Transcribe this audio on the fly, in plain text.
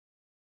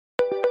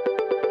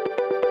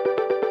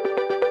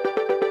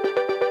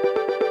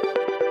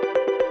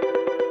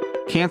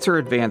Cancer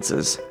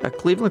Advances, a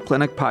Cleveland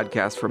Clinic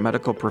podcast for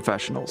medical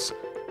professionals,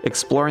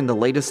 exploring the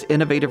latest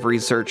innovative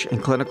research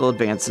and clinical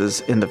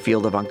advances in the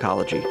field of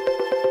oncology.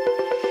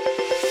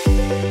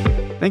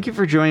 Thank you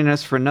for joining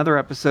us for another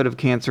episode of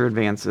Cancer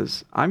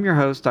Advances. I'm your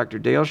host, Dr.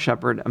 Dale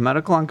Shepard, a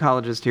medical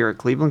oncologist here at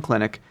Cleveland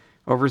Clinic,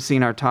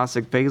 overseeing our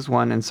Taussig Phase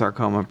 1 and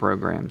sarcoma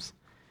programs.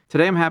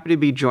 Today I'm happy to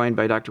be joined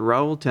by Dr.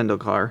 Raul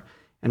Tendolkar,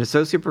 an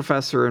associate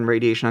professor in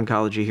radiation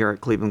oncology here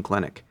at Cleveland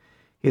Clinic.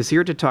 He is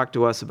here to talk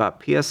to us about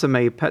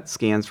PSMA PET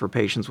scans for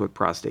patients with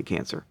prostate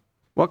cancer.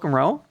 Welcome,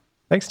 Raul.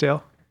 Thanks,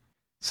 Dale.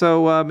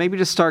 So maybe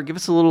to start, give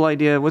us a little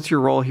idea, what's your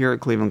role here at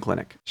Cleveland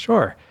Clinic?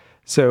 Sure.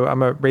 So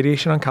I'm a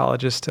radiation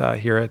oncologist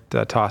here at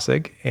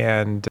Taussig,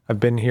 and I've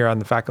been here on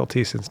the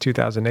faculty since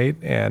 2008,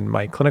 and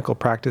my clinical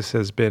practice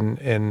has been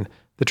in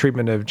the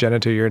treatment of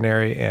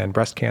genitourinary and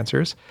breast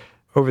cancers.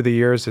 Over the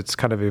years, it's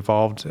kind of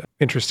evolved,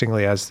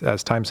 interestingly, as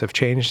times have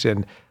changed,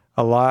 and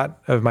a lot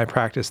of my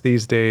practice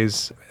these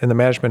days in the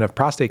management of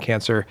prostate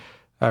cancer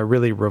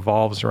really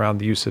revolves around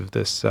the use of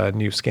this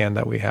new scan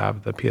that we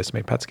have, the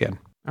PSMA PET scan.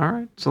 All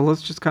right, so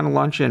let's just kind of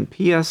launch in.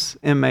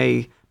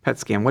 PSMA PET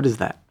scan, what is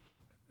that?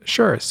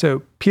 Sure.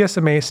 So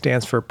PSMA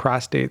stands for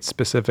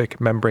prostate-specific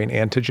membrane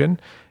antigen.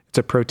 It's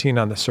a protein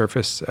on the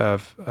surface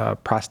of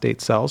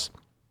prostate cells.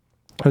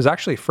 It was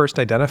actually first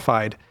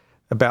identified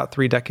about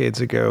 3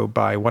 decades ago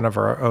by one of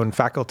our own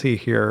faculty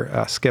here,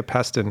 Skip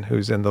Heston,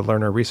 who's in the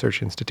Lerner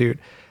Research Institute.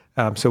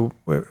 So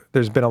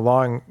there's been a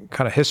long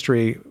kind of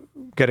history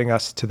getting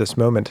us to this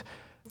moment.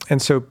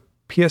 And so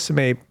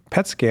PSMA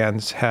PET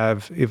scans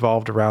have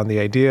evolved around the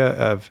idea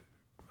of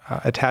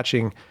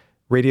attaching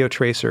radio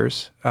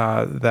tracers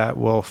that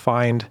will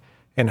find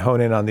and hone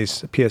in on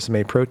these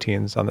PSMA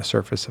proteins on the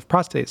surface of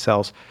prostate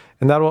cells.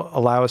 And that will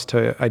allow us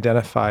to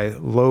identify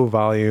low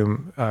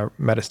volume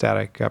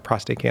metastatic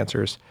prostate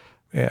cancers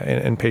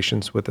in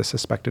patients with a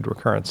suspected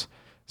recurrence.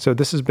 So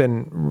this has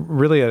been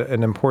really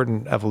an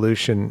important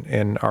evolution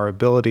in our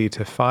ability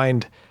to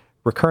find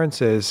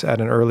recurrences at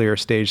an earlier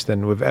stage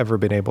than we've ever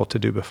been able to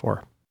do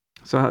before.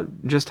 So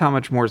just how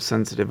much more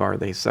sensitive are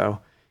they? So,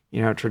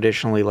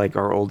 traditionally, like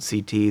our old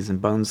CTs and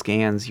bone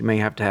scans, you may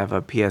have to have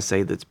a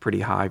PSA that's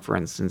pretty high, for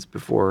instance,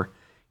 before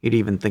you'd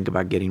even think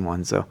about getting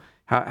one. So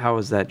how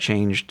has that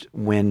changed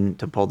when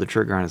to pull the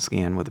trigger on a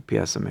scan with a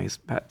PSMA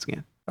PET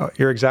scan? Oh,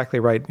 you're exactly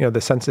right.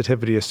 The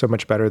sensitivity is so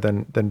much better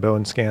than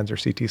bone scans or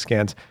CT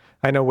scans.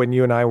 I know when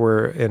you and I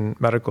were in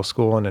medical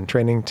school and in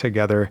training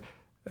together,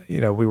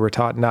 we were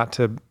taught not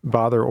to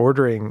bother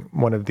ordering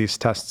one of these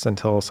tests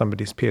until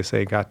somebody's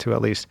PSA got to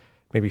at least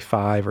maybe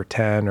 5 or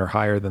 10 or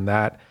higher than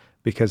that,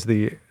 because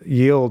the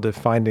yield of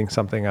finding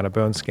something on a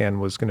bone scan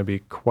was going to be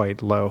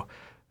quite low.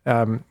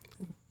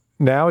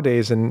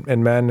 Nowadays,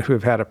 in men who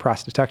have had a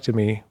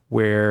prostatectomy,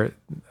 where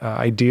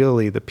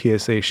ideally the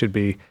PSA should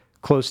be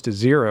close to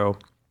 0,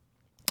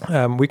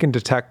 we can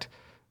detect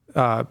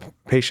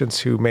patients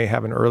who may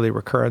have an early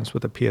recurrence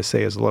with a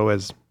PSA as low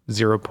as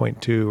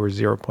 0.2 or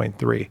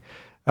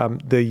 0.3.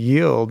 The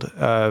yield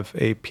of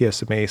a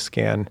PSMA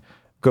scan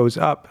goes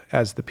up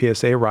as the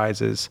PSA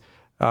rises,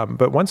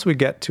 but once we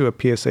get to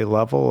a PSA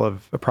level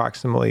of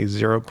approximately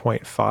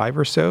 0.5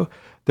 or so,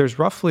 there's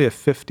roughly a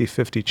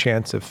 50-50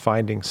 chance of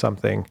finding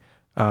something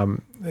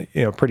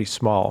pretty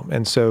small.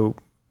 And so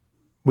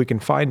we can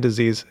find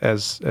disease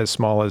as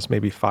small as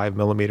maybe 5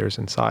 millimeters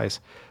in size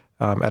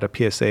at a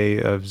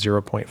PSA of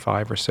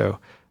 0.5 or so.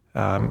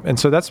 And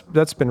so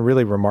that's been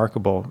really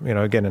remarkable.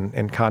 Again,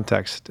 in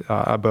context,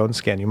 a bone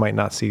scan, you might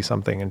not see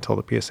something until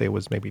the PSA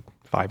was maybe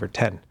 5 or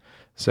 10.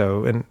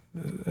 So in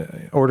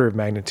order of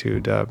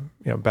magnitude,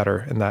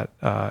 better in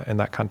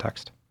that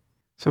context.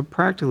 So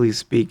practically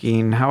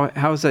speaking, how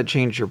has that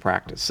changed your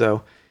practice?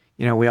 So,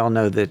 we all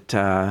know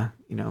that,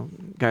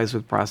 guys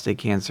with prostate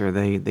cancer,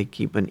 they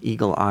keep an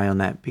eagle eye on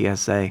that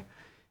PSA.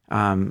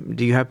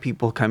 Do you have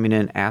people coming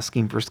in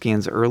asking for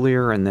scans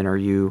earlier, and then are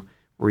you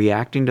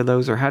reacting to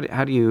those, or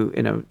how do you,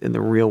 in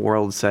the real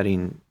world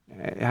setting,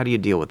 how do you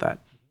deal with that?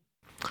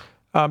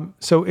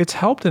 So it's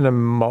helped in a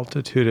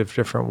multitude of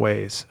different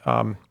ways.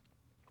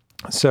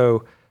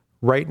 So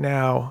right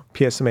now,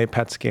 PSMA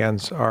PET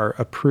scans are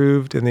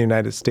approved in the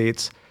United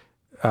States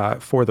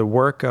for the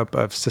workup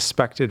of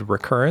suspected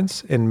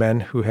recurrence in men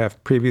who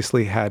have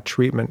previously had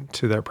treatment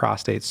to their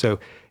prostate. So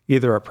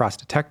either a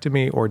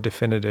prostatectomy or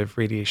definitive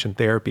radiation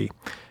therapy.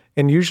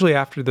 And usually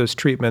after those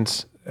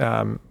treatments,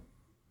 their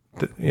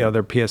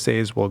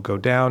PSAs will go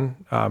down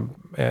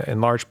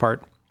in large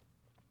part.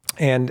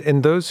 And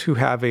in those who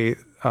have a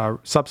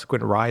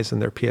subsequent rise in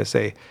their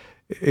PSA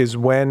is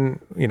when,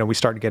 we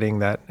start getting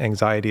that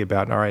anxiety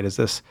about, all right, is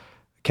this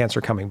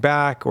cancer coming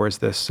back? Or is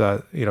this,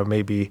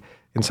 maybe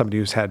in somebody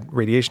who's had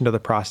radiation to the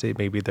prostate,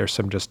 maybe there's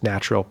some just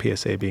natural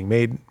PSA being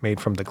made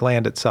from the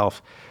gland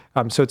itself.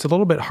 So it's a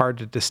little bit hard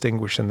to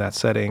distinguish in that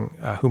setting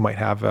who might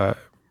have a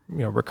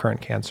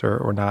recurrent cancer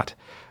or not.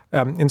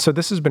 And so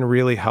this has been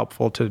really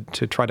helpful to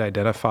try to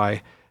identify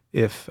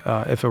if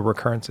a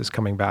recurrence is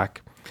coming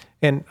back.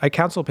 And I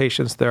counsel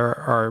patients, there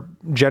are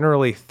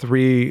generally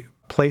 3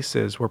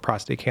 places where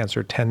prostate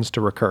cancer tends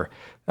to recur.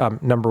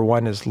 Number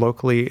one is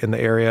locally in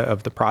the area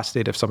of the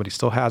prostate if somebody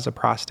still has a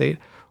prostate,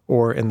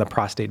 or in the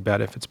prostate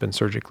bed if it's been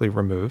surgically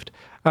removed.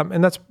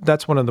 And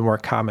that's one of the more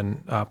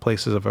common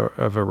places of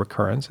a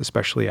recurrence,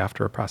 especially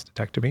after a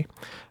prostatectomy.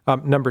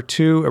 Number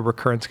two, a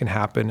recurrence can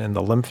happen in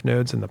the lymph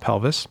nodes in the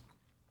pelvis.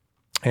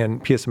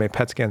 And PSMA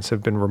PET scans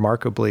have been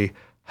remarkably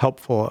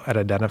helpful at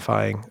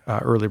identifying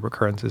early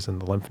recurrences in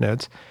the lymph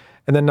nodes.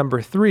 And then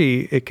number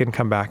three, it can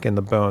come back in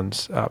the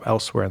bones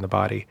elsewhere in the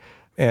body.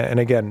 And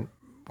again,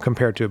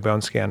 compared to a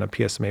bone scan, a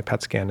PSMA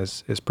PET scan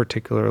is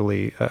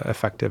particularly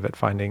effective at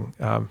finding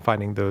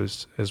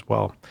those as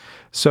well.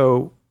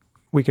 So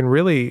we can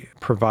really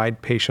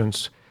provide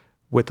patients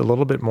with a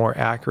little bit more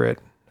accurate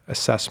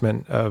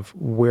assessment of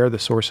where the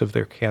source of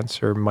their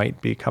cancer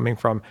might be coming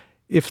from,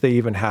 if they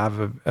even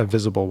have a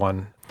visible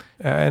one.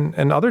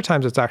 And other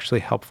times it's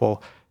actually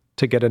helpful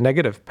to get a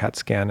negative PET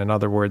scan. In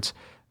other words,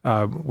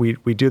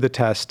 we do the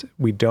test,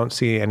 we don't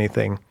see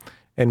anything,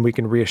 and we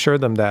can reassure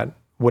them that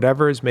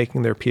whatever is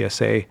making their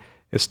PSA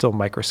is still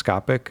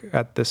microscopic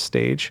at this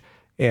stage,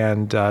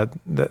 and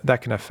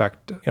that can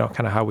affect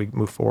kind of how we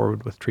move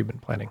forward with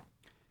treatment planning.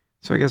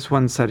 So I guess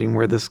one setting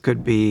where this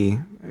could be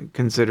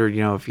considered,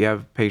 if you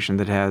have a patient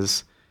that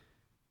has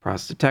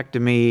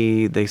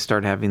prostatectomy, they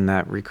start having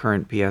that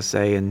recurrent PSA,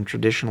 and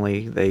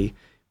traditionally they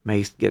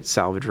may get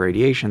salvage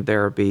radiation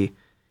therapy,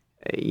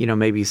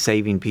 maybe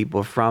saving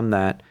people from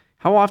that.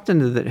 How often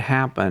did it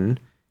happen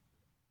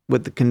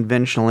with the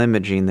conventional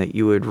imaging that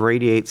you would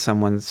radiate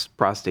someone's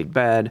prostate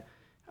bed,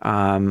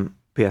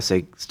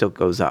 PSA still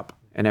goes up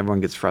and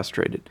everyone gets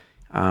frustrated?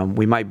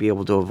 We might be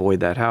able to avoid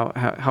that.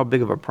 How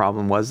big of a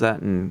problem was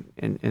that, and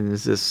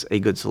is this a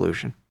good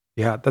solution?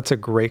 Yeah, that's a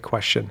great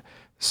question.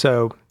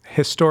 So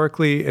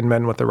historically, in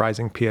men with a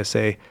rising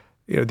PSA,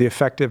 the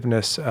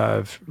effectiveness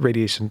of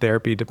radiation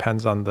therapy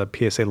depends on the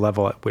PSA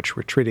level at which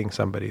we're treating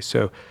somebody.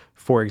 So,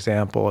 for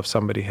example, if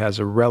somebody has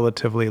a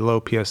relatively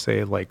low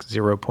PSA, like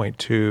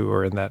 0.2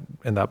 or in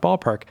that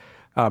ballpark,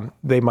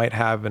 they might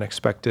have an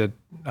expected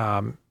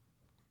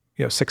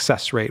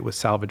success rate with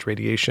salvage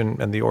radiation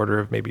in the order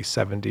of maybe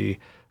 70,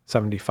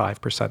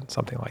 75%,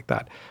 something like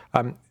that.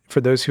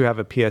 For those who have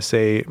a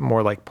PSA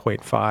more like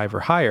 0.5 or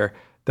higher,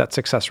 that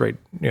success rate,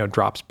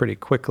 drops pretty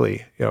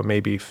quickly,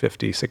 maybe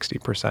 50,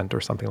 60%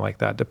 or something like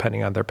that,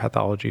 depending on their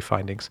pathology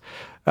findings.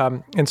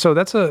 And so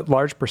that's a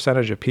large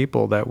percentage of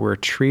people that we're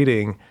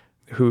treating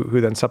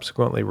who then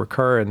subsequently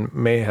recur and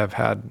may have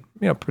had,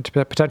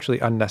 potentially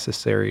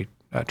unnecessary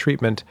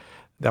treatment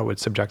that would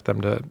subject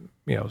them to,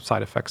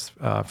 side effects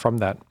from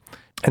that.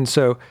 And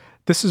so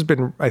this has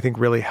been, I think,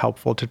 really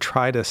helpful to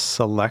try to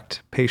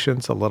select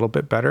patients a little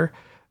bit better.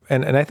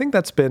 And I think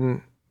that's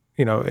been,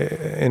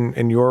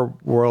 in your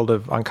world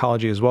of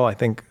oncology as well, I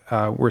think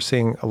we're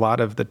seeing a lot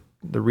of the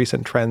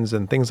recent trends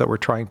and things that we're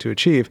trying to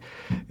achieve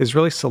is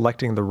really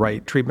selecting the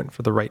right treatment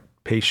for the right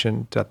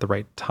patient at the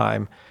right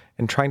time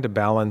and trying to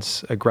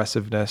balance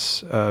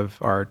aggressiveness of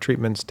our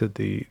treatments to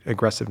the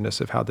aggressiveness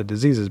of how the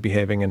disease is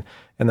behaving, and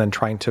then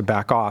trying to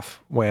back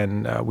off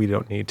when we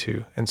don't need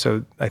to. And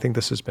so I think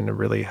this has been a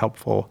really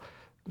helpful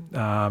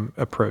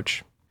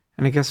approach.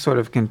 And I guess sort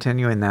of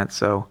continuing that,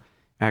 so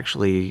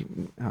actually,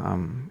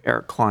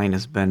 Eric Klein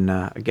has been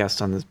a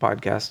guest on this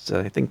podcast,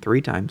 I think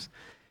 3 times.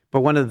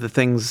 But one of the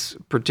things,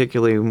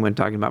 particularly when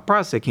talking about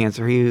prostate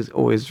cancer, he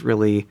always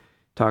really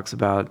talks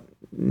about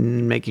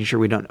making sure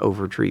we don't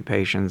overtreat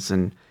patients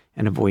and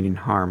avoiding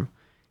harm.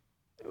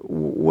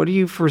 What do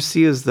you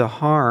foresee as the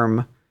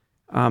harm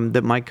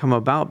that might come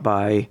about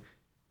by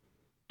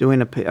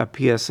doing a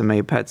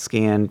PSMA PET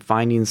scan,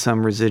 finding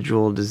some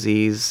residual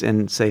disease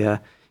in, say,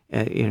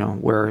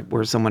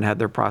 where someone had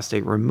their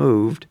prostate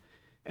removed,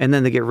 and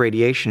then they get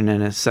radiation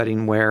in a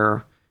setting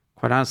where,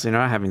 quite honestly, they're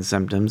not having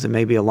symptoms? It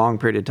may be a long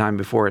period of time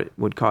before it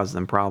would cause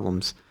them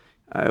problems.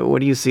 What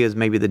do you see as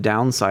maybe the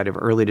downside of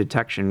early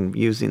detection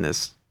using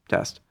this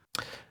test?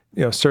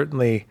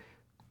 Certainly,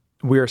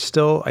 we are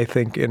still, I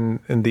think,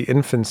 in the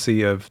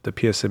infancy of the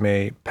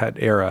PSMA PET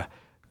era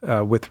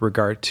with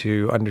regard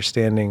to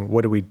understanding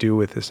what do we do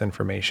with this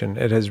information.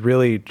 It has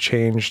really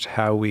changed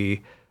how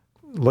we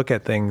look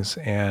at things,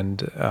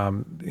 and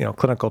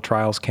clinical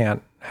trials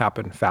can't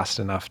happen fast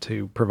enough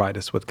to provide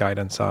us with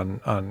guidance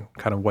on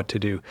kind of what to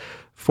do.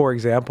 For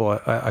example,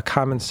 a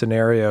common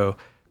scenario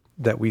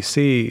that we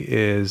see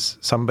is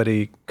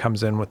somebody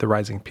comes in with a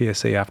rising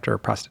PSA after a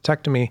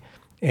prostatectomy,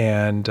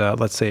 and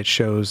let's say it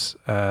shows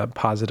a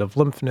positive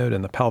lymph node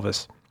in the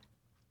pelvis.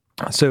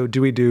 So do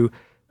we do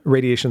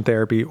radiation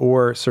therapy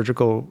or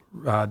surgical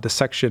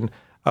dissection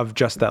of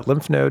just that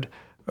lymph node,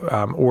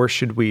 or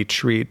should we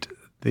treat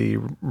the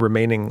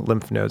remaining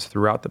lymph nodes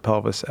throughout the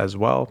pelvis as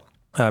well?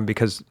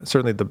 Because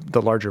certainly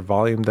the larger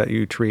volume that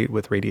you treat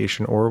with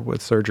radiation or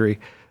with surgery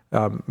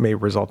may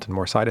result in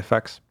more side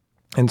effects.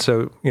 And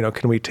so,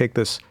 can we take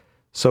this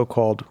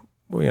so-called,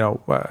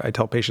 I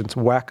tell patients,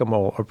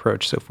 whack-a-mole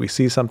approach. So if we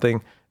see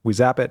something, we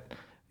zap it,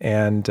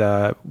 and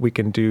we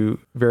can do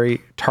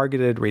very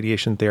targeted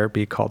radiation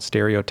therapy called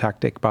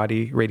stereotactic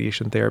body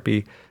radiation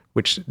therapy,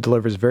 which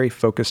delivers very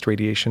focused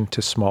radiation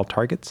to small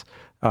targets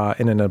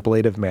in an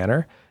ablative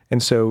manner.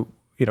 And so,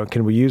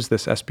 can we use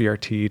this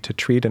SBRT to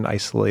treat an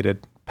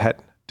isolated PET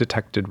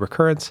detected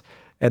recurrence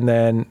and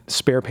then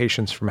spare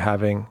patients from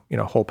having,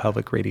 whole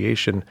pelvic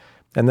radiation?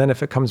 And then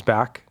if it comes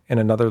back in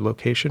another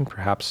location,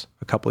 perhaps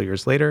a couple of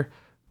years later,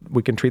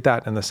 we can treat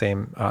that in the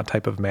same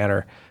type of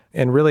manner.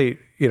 And really,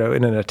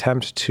 in an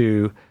attempt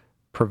to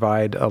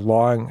provide a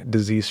long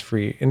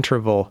disease-free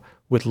interval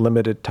with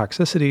limited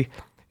toxicity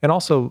and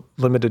also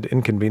limited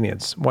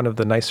inconvenience. One of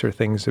the nicer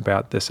things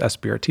about this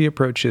SBRT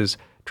approach is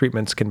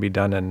treatments can be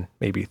done in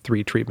maybe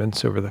 3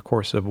 treatments over the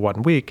course of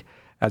 1 week,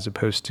 as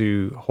opposed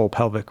to whole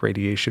pelvic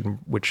radiation,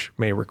 which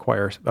may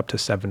require up to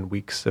 7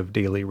 weeks of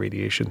daily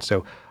radiation.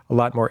 So a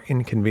lot more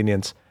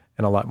inconvenience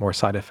and a lot more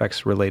side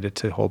effects related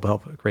to whole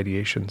pelvic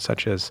radiation,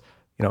 such as,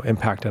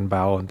 impact on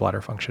bowel and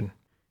bladder function.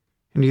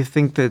 And do you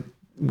think that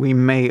we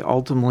may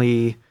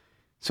ultimately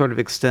sort of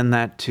extend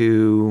that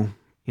to,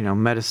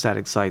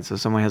 metastatic sites? So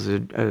someone has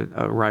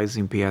a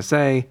rising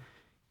PSA,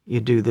 you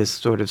do this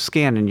sort of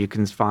scan and you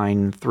can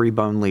find 3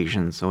 bone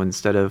lesions. So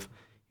instead of,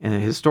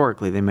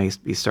 historically, they may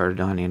be started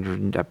on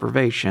androgen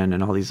deprivation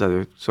and all these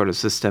other sort of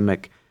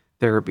systemic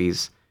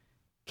therapies.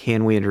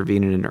 Can we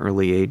intervene at an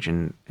early age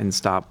and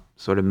stop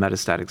sort of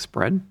metastatic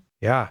spread?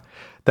 Yeah,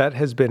 that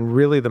has been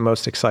really the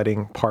most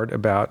exciting part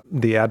about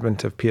the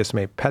advent of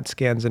PSMA PET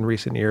scans in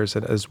recent years,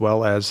 and as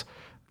well as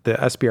the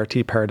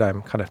SBRT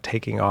paradigm kind of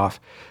taking off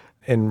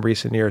in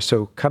recent years.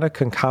 So kind of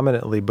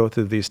concomitantly, both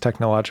of these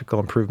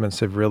technological improvements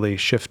have really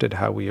shifted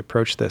how we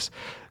approach this.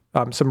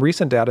 Some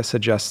recent data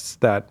suggests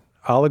that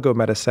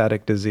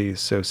oligometastatic disease,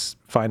 so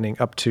finding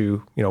up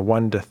to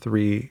 1 to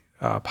 3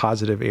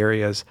 positive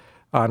areas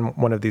on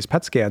one of these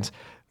PET scans,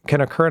 can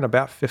occur in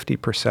about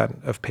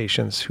 50% of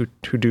patients who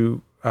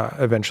do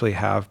eventually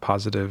have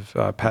positive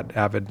PET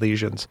avid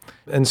lesions.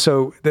 And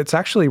so that's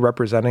actually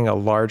representing a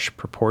large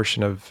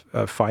proportion of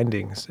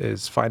findings,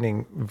 is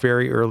finding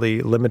very early,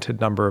 limited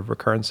number of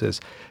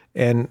recurrences.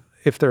 And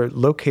if they're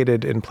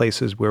located in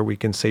places where we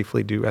can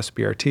safely do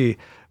SBRT,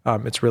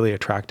 it's really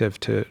attractive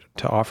to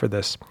offer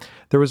this.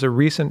 There was a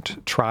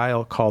recent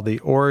trial called the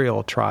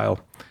Oriole trial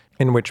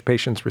in which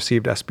patients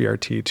received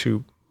SBRT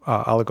to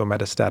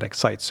oligometastatic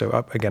sites, so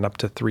up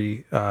to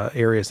 3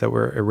 areas that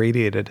were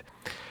irradiated.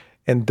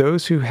 And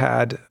those who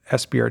had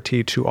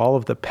SBRT to all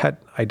of the PET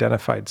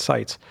identified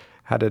sites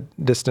had a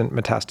distant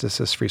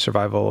metastasis-free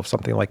survival of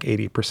something like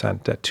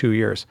 80% at 2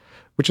 years,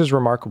 which is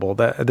remarkable.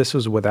 That this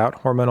was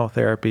without hormonal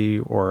therapy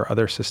or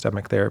other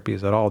systemic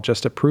therapies at all,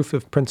 just a proof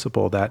of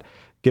principle that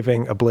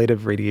giving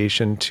ablative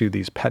radiation to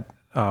these PET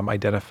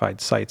identified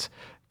sites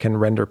can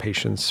render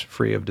patients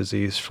free of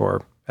disease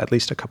for at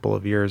least a couple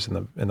of years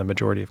in the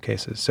majority of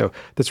cases. So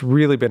that's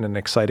really been an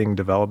exciting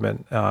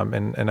development,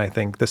 and I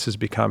think this has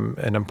become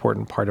an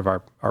important part of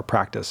our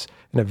practice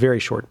in a very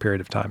short period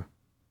of time.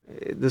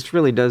 This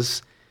really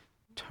does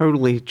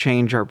totally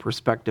change our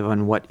perspective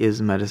on what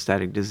is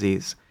metastatic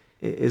disease.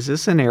 Is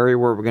this an area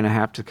where we're going to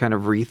have to kind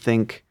of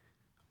rethink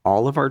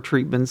all of our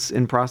treatments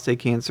in prostate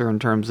cancer in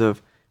terms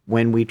of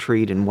when we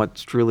treat and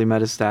what's truly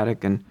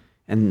metastatic,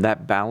 and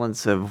that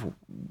balance of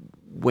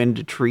when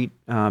to treat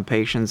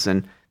patients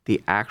and the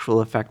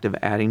actual effect of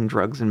adding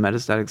drugs in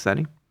metastatic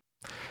setting?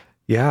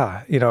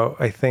 Yeah,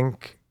 I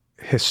think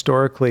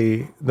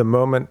historically, the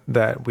moment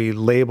that we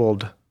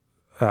labeled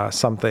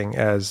something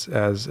as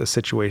a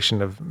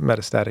situation of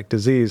metastatic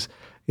disease,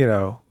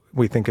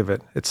 we think of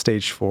it's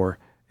stage 4,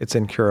 it's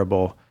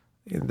incurable.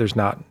 There's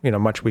not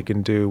much we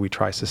can do. We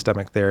try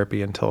systemic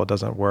therapy until it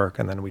doesn't work,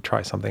 and then we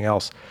try something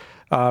else.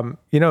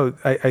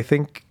 I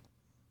think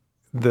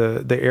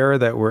the era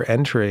that we're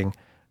entering,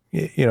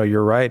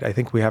 you're right. I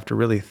think we have to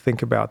really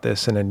think about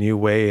this in a new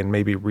way and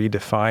maybe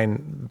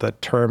redefine the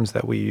terms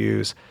that we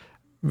use,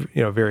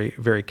 very,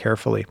 very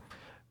carefully.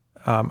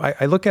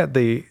 I look at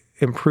the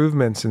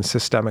improvements in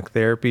systemic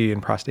therapy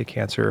in prostate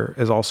cancer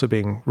as also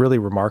being really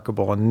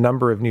remarkable. A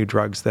number of new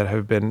drugs that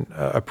have been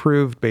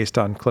approved based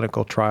on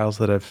clinical trials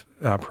that have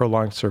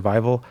prolonged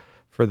survival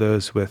for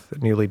those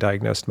with newly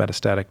diagnosed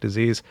metastatic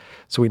disease.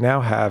 So we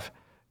now have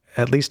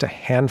at least a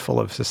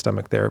handful of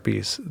systemic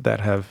therapies that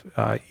have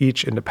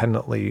each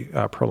independently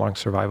prolonged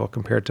survival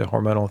compared to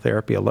hormonal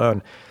therapy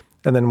alone.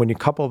 And then when you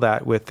couple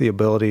that with the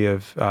ability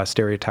of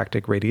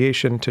stereotactic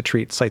radiation to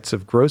treat sites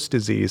of gross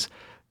disease,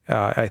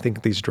 I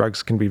think these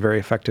drugs can be very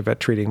effective at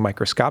treating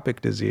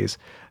microscopic disease.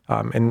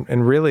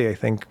 And really, I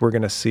think we're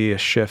going to see a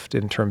shift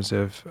in terms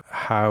of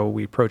how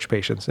we approach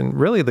patients. And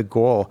really the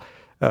goal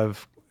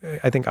of,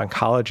 I think,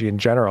 oncology in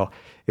general,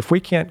 if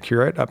we can't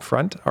cure it up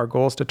front, our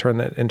goal is to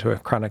turn it into a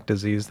chronic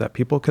disease that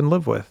people can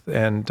live with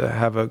and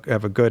have a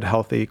good,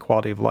 healthy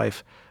quality of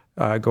life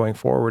going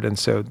forward. And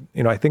so,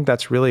 I think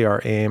that's really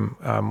our aim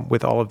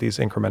with all of these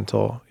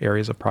incremental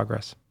areas of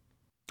progress.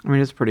 I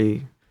mean, it's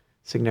pretty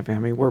significant.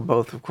 I mean, we're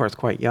both, of course,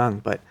 quite young,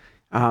 but,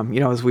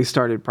 as we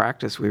started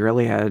practice, we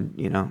really had,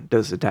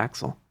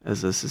 docetaxel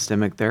as a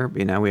systemic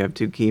therapy. Now we have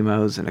 2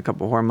 chemos and a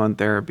couple hormone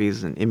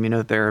therapies and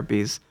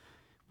immunotherapies.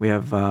 We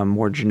have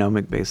more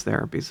genomic-based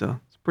therapy, so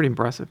it's pretty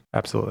impressive.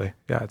 Absolutely.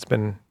 Yeah, it's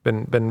been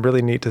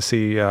really neat to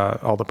see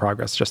all the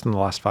progress just in the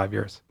last 5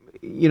 years.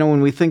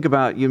 When we think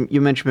about,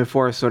 you mentioned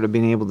before sort of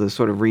being able to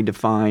sort of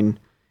redefine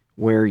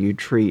where you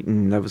treat,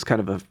 and that was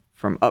kind of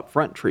from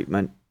upfront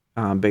treatment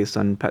based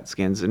on PET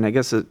scans. And I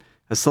guess a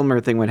similar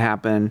thing would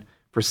happen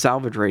for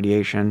salvage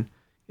radiation,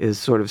 is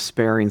sort of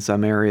sparing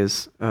some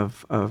areas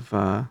of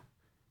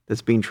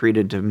that's being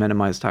treated to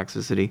minimize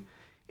toxicity.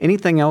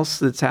 Anything else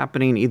that's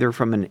happening either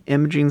from an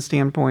imaging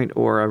standpoint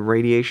or a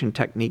radiation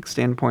technique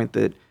standpoint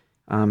that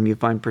you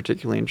find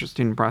particularly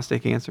interesting in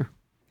prostate cancer?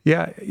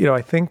 Yeah,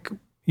 I think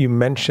you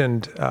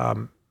mentioned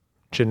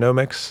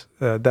genomics.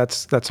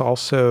 That's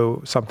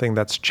also something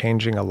that's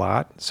changing a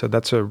lot. So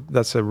that's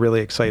a really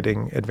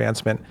exciting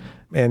advancement.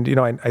 And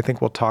I think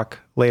we'll talk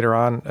later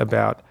on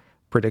about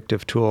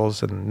predictive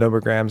tools and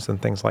nomograms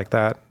and things like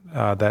that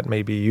that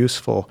may be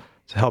useful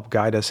to help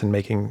guide us in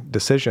making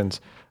decisions.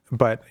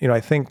 But I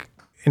think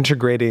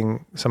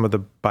integrating some of the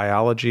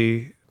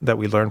biology that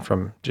we learn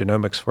from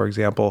genomics, for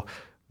example,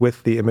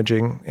 with the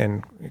imaging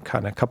and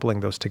kind of coupling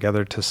those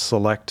together to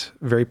select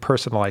very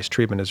personalized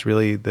treatment is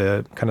really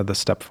the kind of the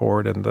step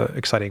forward and the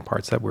exciting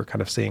parts that we're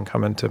kind of seeing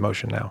come into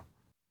motion now.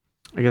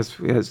 I guess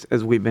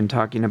as we've been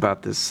talking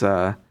about this,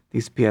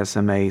 these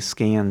PSMA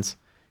scans,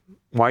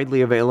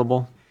 widely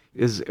available,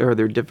 are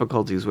there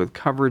difficulties with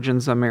coverage in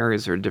some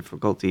areas, or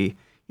difficulty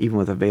even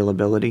with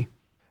availability?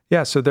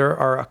 Yeah, so there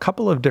are a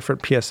couple of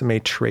different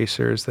PSMA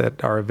tracers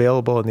that are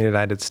available in the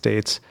United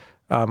States.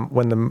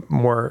 When the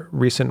more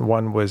recent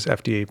one was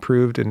FDA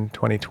approved in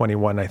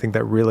 2021, I think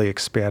that really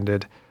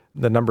expanded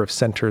the number of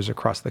centers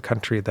across the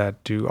country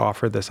that do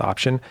offer this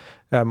option.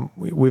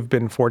 We've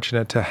been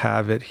fortunate to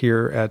have it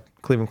here at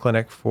Cleveland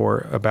Clinic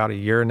for about a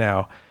year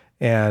now.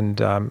 And,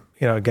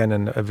 again,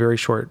 in a very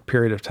short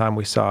period of time,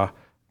 we saw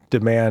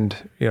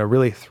demand,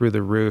 really through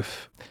the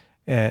roof.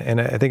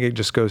 And I think it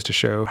just goes to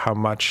show how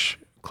much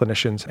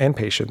clinicians and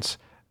patients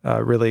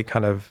really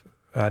kind of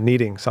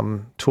needing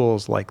some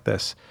tools like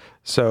this.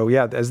 So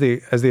yeah, as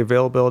the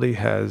availability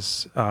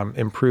has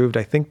improved,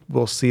 I think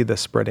we'll see this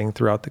spreading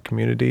throughout the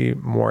community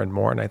more and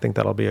more, and I think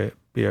that'll be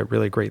a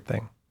really great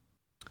thing.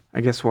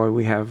 I guess while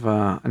we have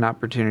an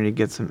opportunity to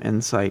get some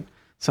insight,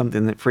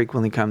 something that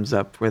frequently comes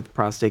up with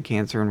prostate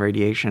cancer and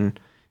radiation,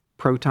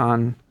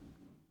 proton,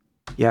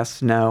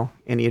 yes, no,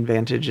 any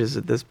advantages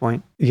at this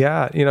point?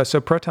 Yeah,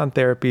 so proton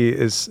therapy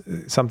is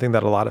something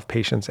that a lot of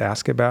patients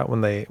ask about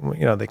when they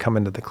come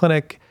into the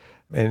clinic.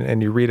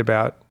 And you read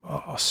about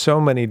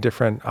so many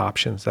different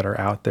options that are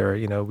out there.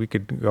 We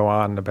could go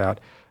on about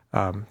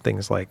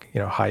things like,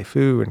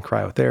 HIFU and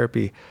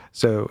cryotherapy.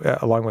 So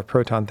along with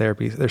proton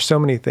therapy, there's so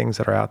many things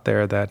that are out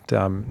there that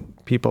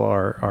people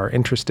are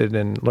interested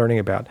in learning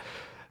about.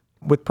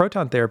 With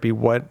proton therapy,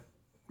 what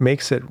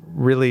makes it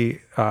really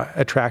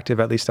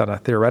attractive, at least on a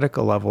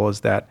theoretical level,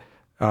 is that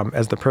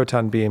as the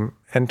proton beam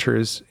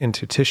enters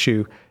into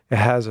tissue, it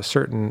has a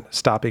certain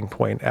stopping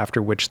point after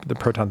which the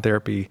proton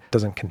therapy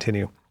doesn't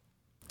continue.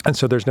 And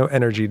so there's no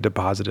energy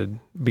deposited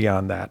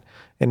beyond that.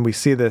 And we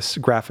see this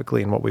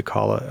graphically in what we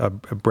call a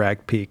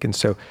Bragg peak. And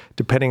so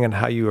depending on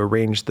how you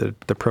arrange the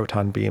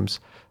proton beams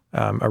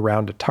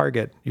around a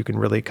target, you can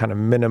really kind of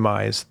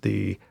minimize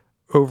the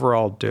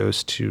overall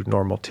dose to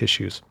normal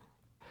tissues.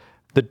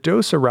 The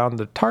dose around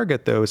the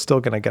target, though, is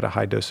still going to get a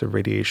high dose of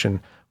radiation,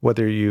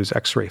 whether you use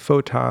X-ray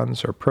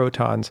photons or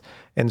protons.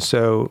 And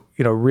so,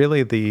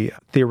 really the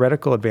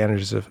theoretical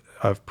advantages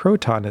of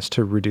proton is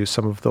to reduce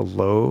some of the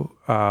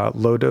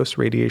low dose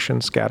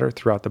radiation scatter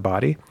throughout the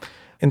body.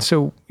 And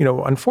so,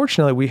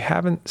 unfortunately, we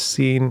haven't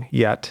seen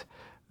yet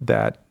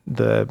that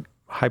the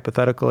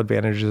hypothetical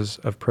advantages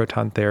of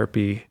proton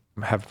therapy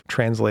have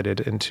translated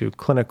into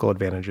clinical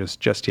advantages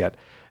just yet.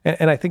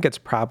 And I think it's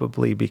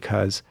probably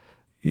because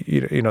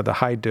the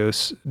high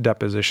dose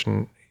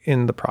deposition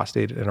in the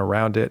prostate and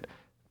around it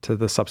to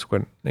the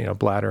subsequent,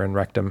 bladder and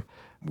rectum,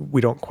 we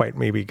don't quite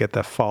maybe get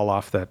the fall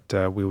off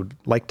that we would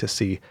like to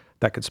see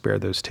that could spare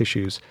those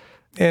tissues.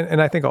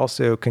 And I think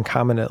also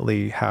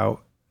concomitantly how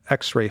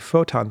X-ray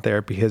photon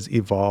therapy has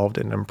evolved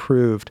and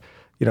improved.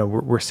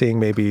 We're seeing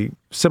maybe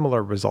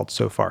similar results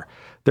so far.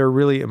 There are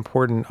really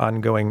important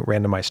ongoing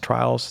randomized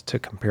trials to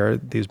compare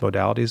these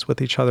modalities with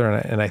each other.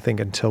 And I think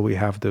until we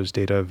have those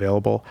data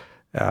available,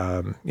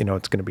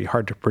 it's going to be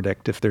hard to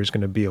predict if there's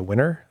going to be a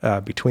winner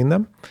between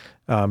them.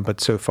 But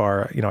so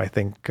far, I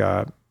think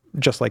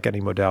just like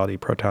any modality,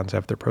 protons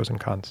have their pros and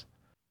cons.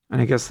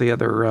 And I guess the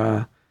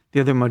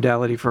other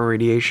modality for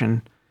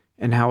radiation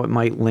and how it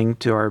might link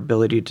to our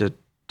ability to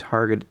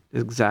target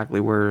exactly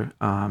where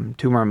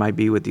tumor might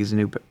be with these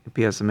new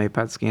PSMA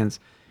PET scans.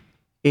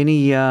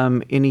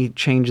 Any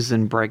changes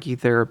in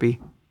brachytherapy?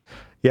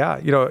 Yeah,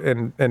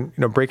 and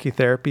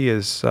brachytherapy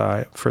is,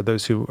 for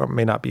those who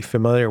may not be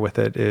familiar with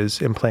it,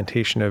 is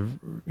implantation of,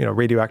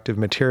 radioactive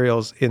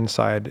materials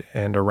inside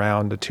and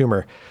around a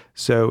tumor.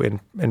 So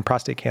in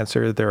prostate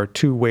cancer, there are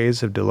two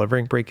ways of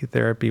delivering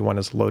brachytherapy. One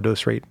is low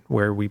dose rate,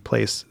 where we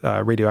place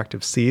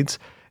radioactive seeds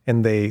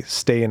and they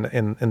stay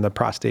in the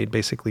prostate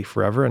basically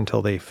forever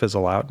until they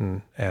fizzle out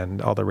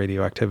and all the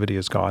radioactivity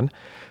is gone.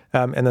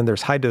 And then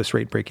there's high-dose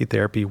rate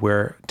brachytherapy,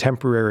 where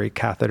temporary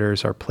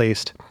catheters are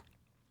placed.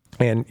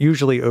 And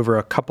usually over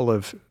a couple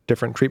of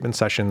different treatment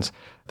sessions,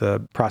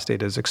 the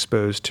prostate is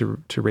exposed to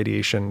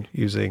radiation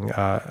using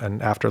an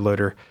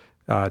afterloader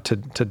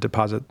to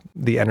deposit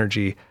the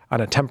energy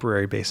on a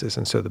temporary basis.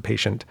 And so the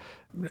patient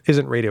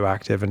isn't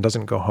radioactive and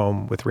doesn't go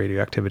home with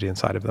radioactivity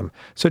inside of them.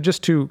 So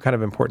just two kind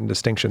of important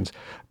distinctions.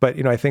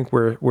 But, I think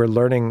we're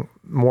learning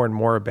more and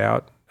more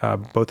about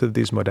both of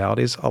these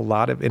modalities. A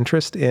lot of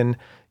interest in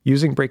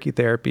using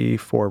brachytherapy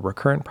for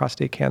recurrent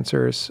prostate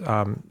cancers.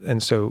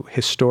 And so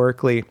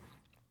historically,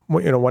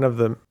 one of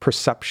the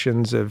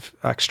perceptions of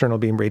external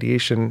beam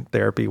radiation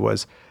therapy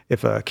was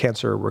if a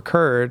cancer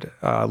recurred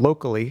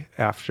locally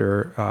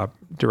after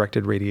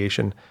directed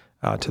radiation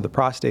to the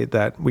prostate,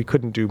 that we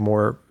couldn't do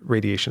more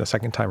radiation a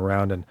second time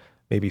around, and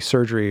maybe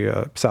surgery,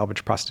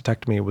 salvage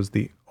prostatectomy, was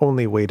the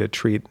only way to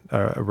treat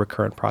a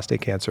recurrent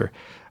prostate cancer.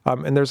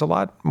 And there's a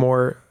lot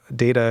more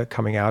data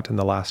coming out in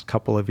the last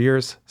couple of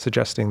years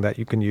suggesting that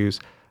you can use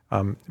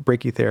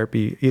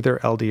brachytherapy, either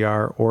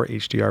LDR or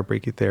HDR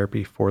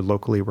brachytherapy, for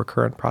locally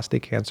recurrent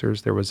prostate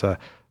cancers. There was a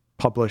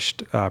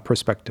published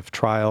prospective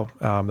trial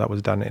that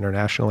was done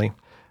internationally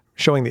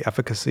showing the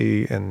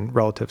efficacy and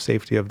relative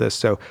safety of this.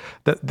 So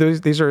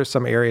these are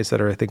some areas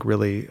that are, I think,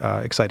 really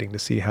exciting to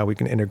see how we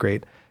can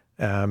integrate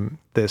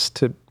this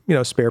to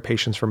spare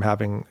patients from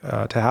having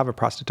to have a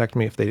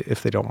prostatectomy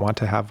if they don't want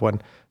to have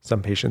one.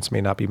 Some patients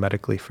may not be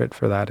medically fit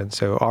for that, and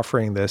so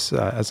offering this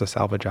as a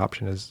salvage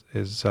option is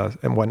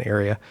in one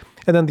area.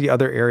 And then the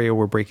other area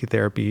where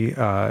brachytherapy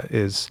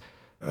is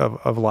of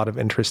a lot of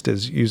interest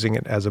is using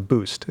it as a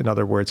boost. In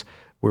other words,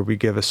 where we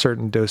give a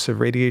certain dose of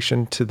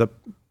radiation to the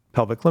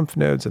pelvic lymph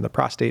nodes and the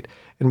prostate,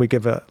 and we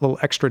give a little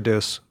extra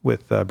dose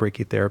with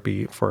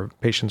brachytherapy for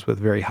patients with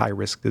very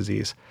high-risk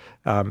disease.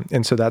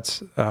 And so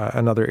that's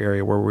another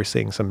area where we're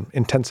seeing some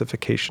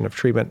intensification of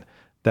treatment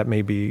that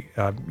may be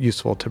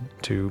useful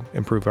to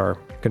improve our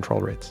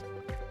control rates.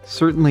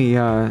 Certainly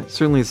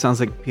it sounds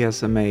like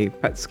PSMA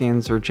PET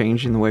scans are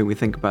changing the way we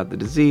think about the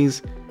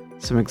disease.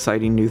 Some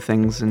exciting new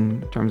things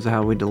in terms of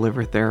how we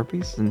deliver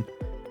therapies, and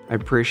I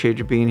appreciate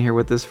you being here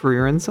with us for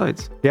your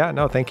insights. Yeah,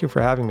 no, thank you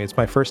for having me. It's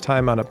my first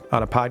time on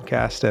a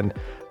podcast, and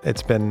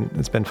it's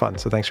been fun.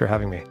 So thanks for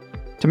having me.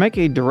 To make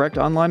a direct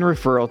online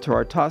referral to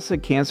our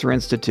Taussig Cancer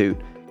Institute,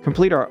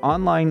 complete our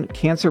online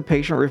cancer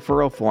patient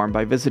referral form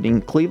by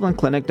visiting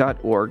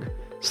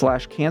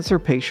clevelandclinic.org/cancer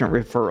patient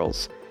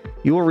referrals.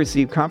 You will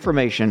receive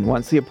confirmation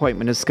once the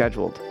appointment is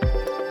scheduled.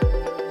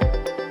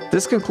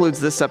 This concludes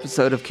this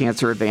episode of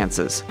Cancer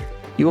Advances.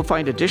 You will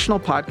find additional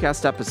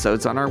podcast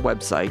episodes on our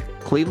website,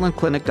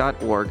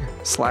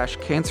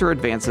 clevelandclinic.org/Cancer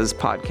Advances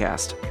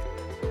podcast.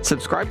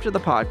 Subscribe to the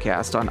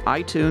podcast on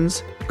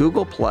iTunes,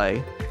 Google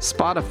Play,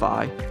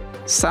 Spotify,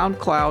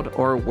 SoundCloud,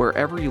 or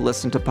wherever you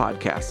listen to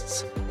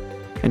podcasts.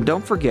 And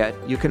don't forget,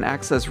 you can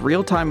access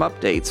real-time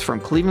updates from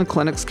Cleveland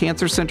Clinic's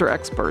Cancer Center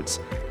experts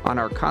on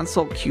our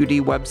Consult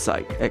QD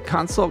website at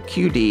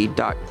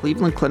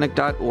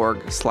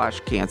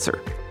consultqd.clevelandclinic.org/cancer.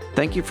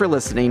 Thank you for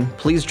listening.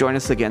 Please join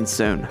us again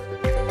soon.